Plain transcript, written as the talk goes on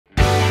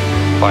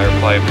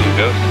Firefly Blue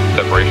Ghost,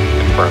 separation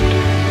confirmed.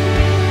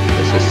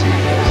 This is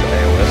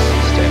iOS,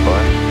 stand by.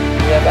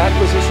 We have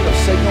acquisition of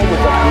signal with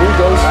the Blue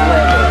Ghost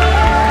lander.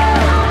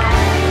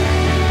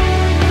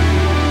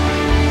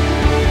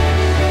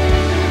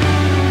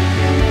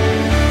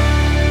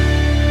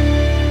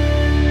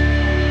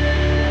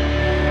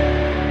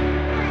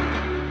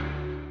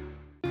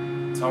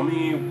 Tell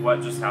me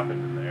what just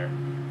happened in there.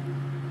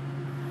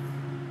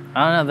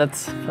 I don't know,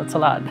 that's a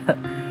lot.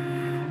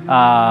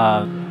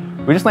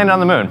 We just landed on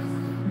the moon.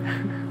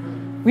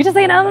 We just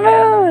landed on the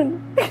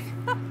moon!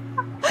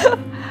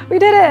 We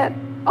did it!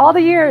 All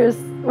the years,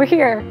 we're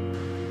here.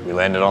 We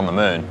landed on the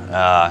moon.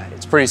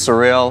 It's pretty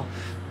surreal.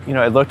 You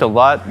know, it looked a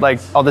lot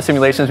like all the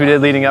simulations we did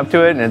leading up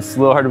to it, and it's a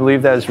little hard to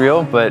believe that it's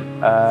real, but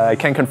I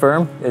can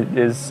confirm it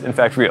is in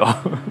fact real.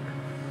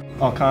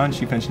 Khan,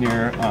 Chief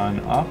Engineer on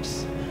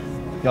Ops.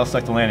 Y'all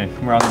stuck the landing.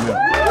 We're on the moon.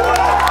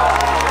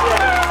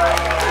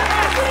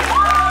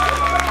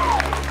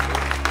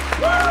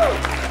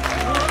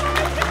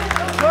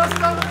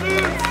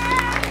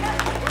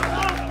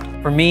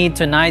 For me,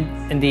 tonight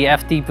in the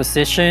FD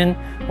position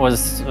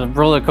was a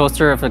roller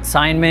coaster of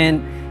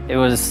excitement. It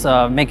was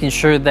making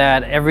sure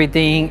that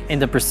everything in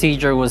the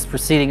procedure was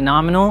proceeding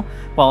nominal,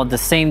 while at the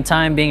same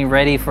time being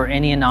ready for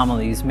any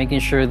anomalies, making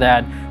sure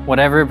that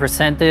whatever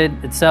presented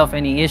itself,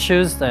 any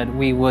issues, that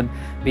we would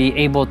be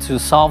able to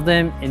solve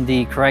them in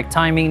the correct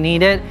timing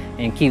needed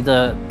and keep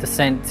the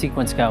descent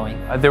sequence going.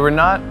 There were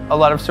not a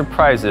lot of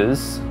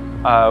surprises.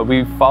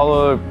 We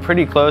followed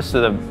pretty close to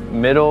the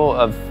middle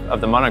of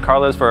the Monte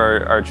Carlos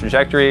for our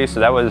trajectory, so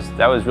that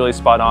was really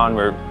spot on.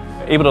 We're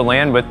able to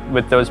land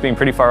with those being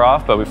pretty far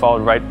off, but we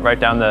followed right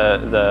down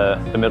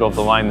the middle of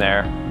the line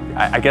there.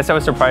 I guess I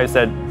was surprised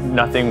that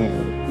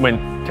nothing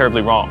went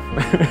terribly wrong.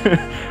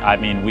 I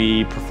mean,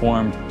 we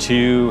performed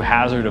 2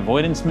 hazard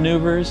avoidance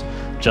maneuvers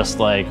just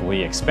like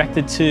we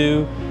expected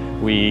to.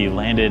 We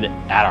landed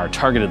at our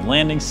targeted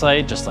landing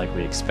site just like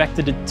we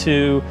expected it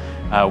to.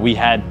 We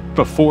had,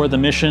 before the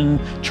mission,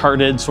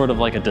 charted sort of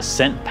like a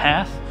descent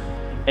path.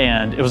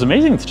 And it was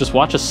amazing to just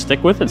watch us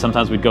stick with it.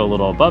 Sometimes we'd go a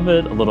little above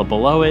it, a little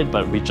below it,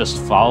 but we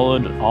just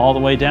followed all the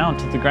way down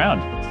to the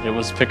ground. It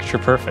was picture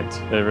perfect.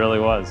 It really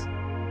was.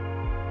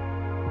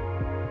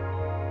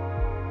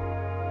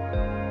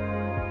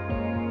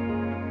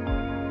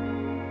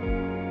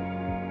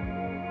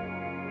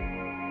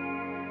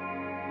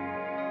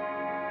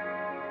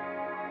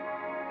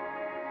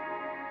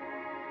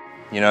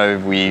 You know,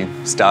 we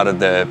started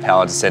the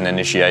power descent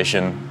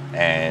initiation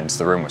and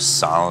the room was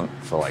silent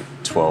for like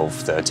 12,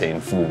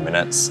 13 full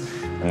minutes.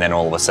 And then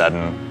all of a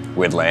sudden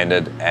we'd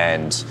landed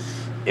and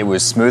it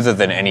was smoother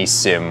than any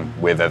sim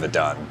we've ever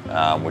done,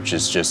 which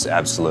is just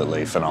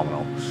absolutely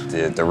phenomenal.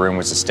 The room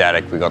was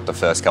ecstatic. We got the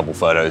first couple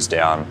photos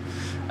down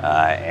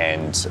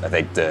and I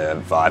think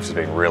the vibes have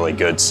been really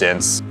good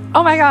since.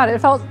 Oh my God, it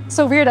felt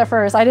so weird at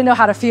first. I didn't know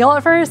how to feel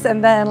at first,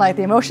 and then like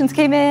the emotions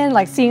came in,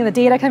 like seeing the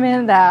data come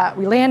in that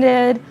we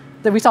landed,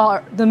 that we saw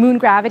the moon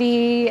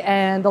gravity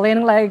and the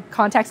landing leg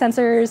contact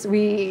sensors.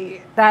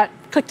 That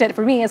clicked it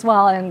for me as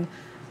well, and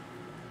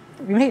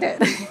we made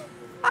it.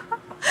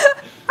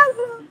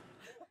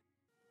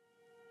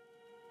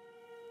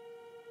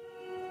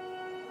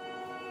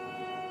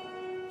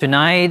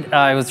 Tonight,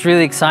 it was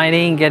really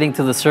exciting getting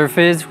to the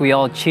surface. We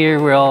all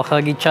cheered, we all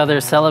hug each other,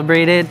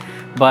 celebrated,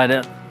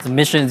 but the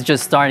mission is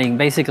just starting.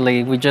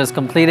 Basically, we just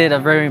completed a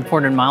very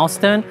important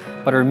milestone,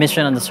 but our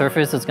mission on the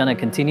surface is gonna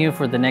continue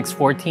for the next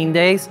 14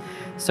 days.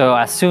 So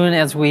as soon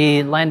as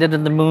we landed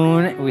on the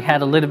moon, we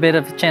had a little bit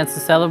of a chance to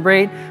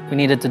celebrate. We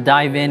needed to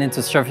dive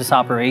into surface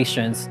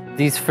operations.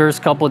 These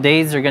first couple of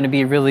days are gonna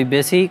be really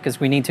busy because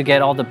we need to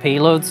get all the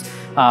payloads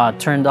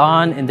turned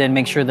on and then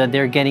make sure that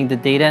they're getting the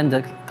data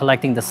and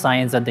collecting the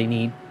science that they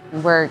need.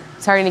 We're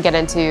starting to get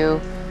into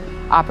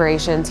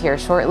operations here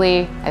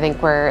shortly. I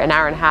think we're an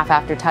hour and a half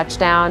after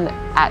touchdown.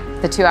 At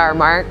the 2-hour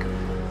mark,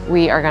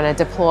 we are going to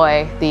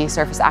deploy the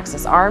surface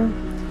access arm.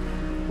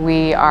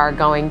 We are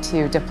going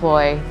to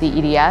deploy the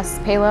EDS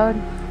payload.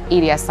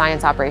 EDS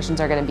science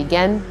operations are going to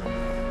begin.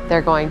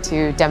 They're going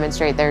to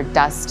demonstrate their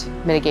dust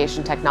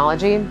mitigation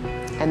technology.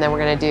 And then we're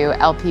going to do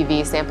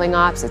LPV sampling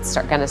ops. It's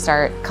going to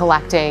start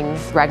collecting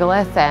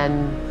regolith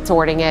and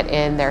sorting it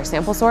in their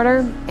sample sorter.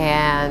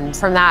 And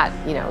from that,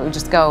 you know, we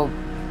just go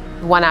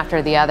one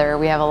after the other.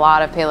 We have a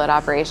lot of payload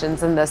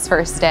operations in this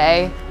first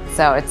day,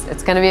 so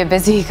it's going to be a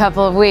busy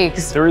couple of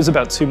weeks. There is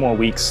about 2 more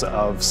weeks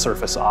of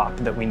surface op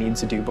that we need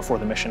to do before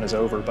the mission is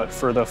over, but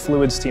for the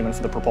fluids team and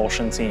for the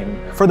propulsion team,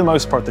 for the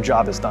most part, the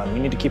job is done. We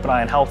need to keep an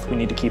eye on health. We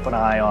need to keep an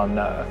eye on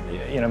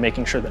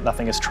making sure that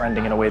nothing is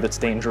trending in a way that's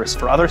dangerous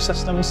for other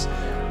systems,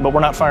 but we're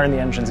not firing the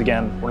engines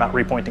again. We're not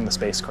repointing the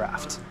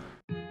spacecraft.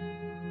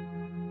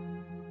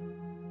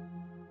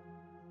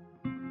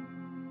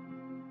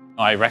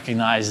 I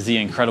recognize the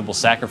incredible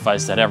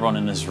sacrifice that everyone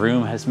in this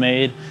room has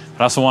made,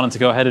 but I also wanted to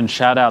go ahead and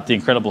shout out the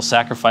incredible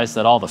sacrifice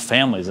that all the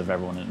families of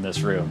everyone in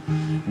this room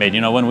made.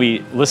 You know, when we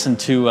listened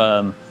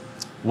to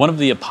one of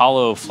the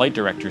Apollo flight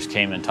directors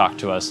came and talked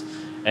to us,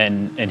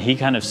 and he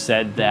kind of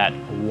said that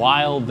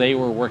while they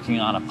were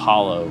working on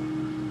Apollo,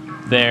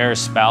 their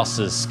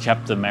spouses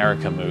kept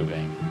America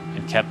moving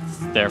and kept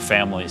their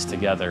families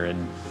together.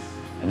 And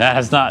that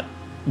has not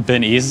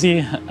been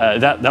easy.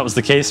 That was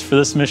the case for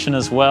this mission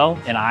as well.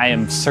 And I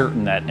am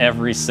certain that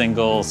every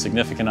single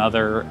significant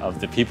other of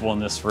the people in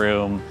this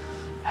room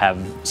have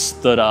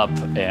stood up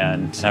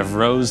and have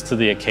rose to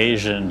the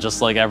occasion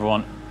just like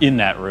everyone in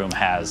that room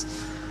has.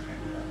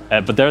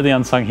 But they're the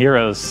unsung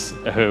heroes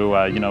who,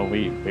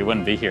 we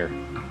wouldn't be here,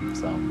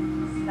 so.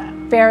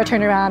 Farrah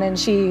turned around and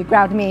she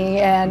grabbed me,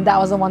 and that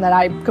was the one that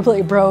I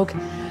completely broke.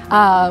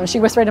 She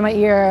whispered in my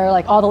ear,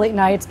 like, all the late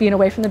nights being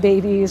away from the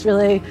babies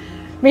really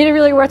made it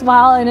really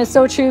worthwhile, and it's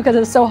so true because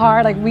it's so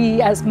hard. Like,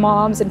 we as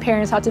moms and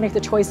parents have to make the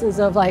choices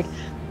of like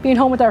being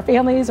home with our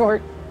families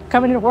or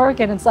coming to work,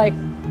 and it's like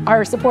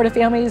our supportive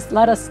families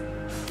let us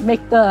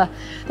make the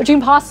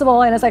dream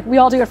possible, and it's like we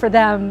all do it for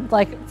them,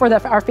 like for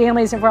our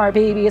families and for our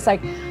baby. It's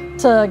like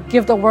to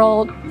give the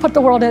world, put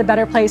the world in a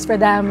better place for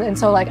them. And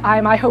so like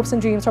my hopes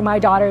and dreams for my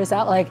daughters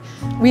that like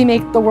we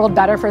make the world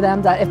better for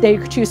them, that if they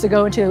choose to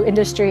go into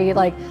industry,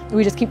 like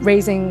we just keep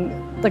raising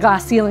the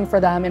glass ceiling for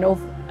them, and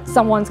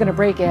someone's gonna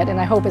break it, and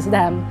I hope it's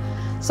them.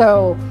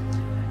 So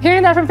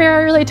hearing that from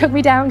Farrah really took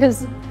me down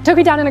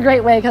in a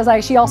great way, because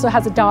like she also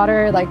has a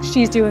daughter, like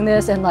she's doing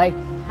this and like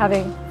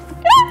having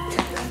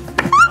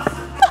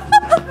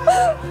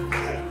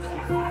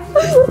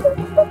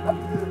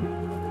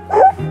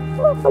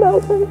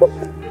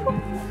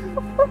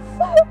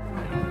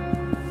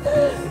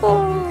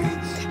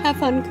have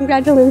fun.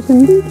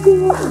 Congratulations. Thank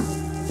you.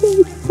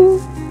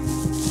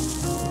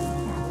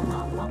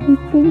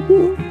 Thank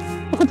you.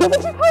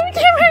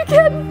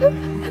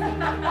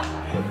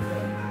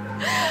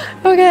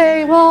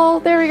 Okay, well,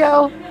 there we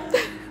go.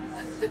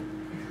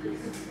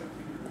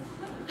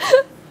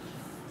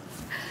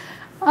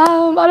 I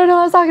don't know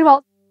what I was talking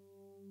about.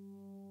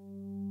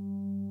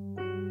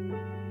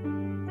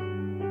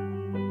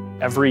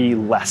 Every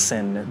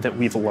lesson that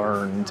we've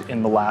learned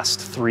in the last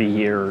 3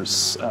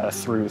 years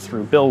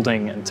through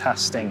building and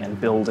testing and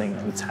building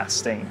and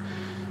testing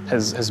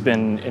has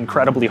been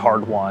incredibly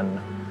hard won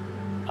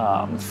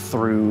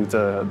through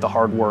the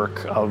hard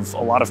work of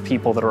a lot of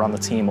people that are on the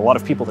team, a lot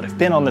of people that have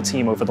been on the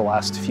team over the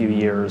last few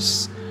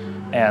years,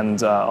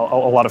 and a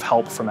lot of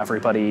help from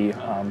everybody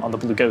on the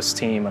Blue Ghost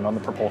team and on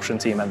the propulsion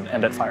team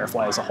and at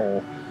Firefly as a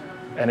whole.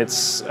 And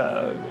it's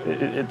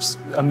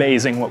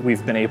amazing what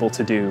we've been able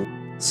to do.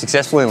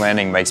 Successfully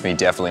landing makes me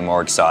definitely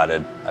more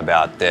excited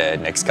about the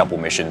next couple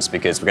missions,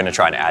 because we're going to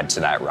try and add to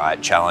that, right?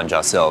 Challenge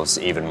ourselves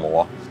even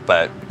more.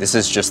 But this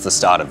is just the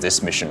start of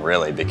this mission,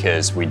 really,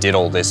 because we did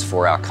all this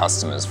for our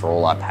customers, for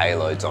all our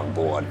payloads on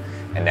board.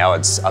 And now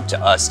it's up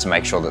to us to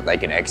make sure that they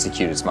can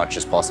execute as much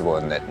as possible,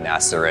 and that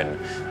NASA and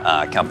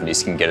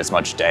companies can get as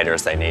much data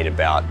as they need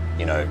about,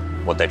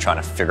 what they're trying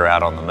to figure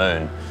out on the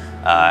moon.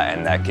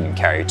 And that can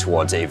carry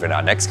towards even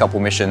our next couple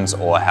missions,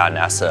 or how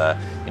NASA,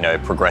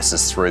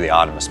 progresses through the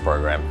Artemis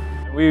program.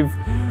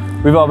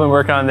 We've all been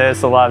working on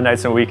this a lot of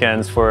nights and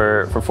weekends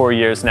for 4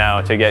 years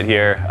now to get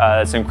here.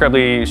 It's an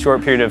incredibly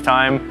short period of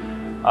time,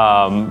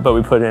 but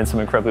we put in some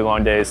incredibly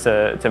long days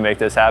to make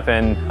this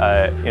happen.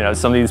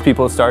 Some of these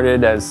people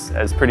started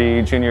as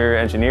pretty junior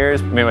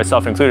engineers, me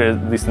myself included,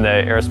 at least in the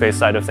aerospace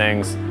side of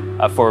things.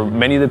 For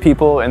many of the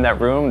people in that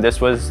room, this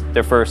was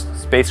their first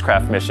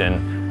spacecraft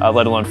mission,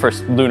 let alone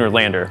first lunar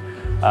lander.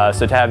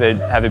 So to have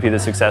it be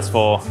this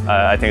successful,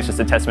 I think it's just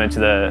a testament to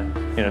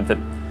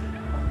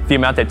the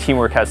amount that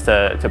teamwork has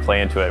to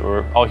play into it.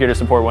 We're all here to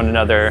support one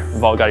another.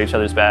 We've all got each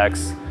other's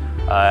backs,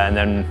 and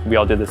then we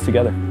all did this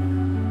together.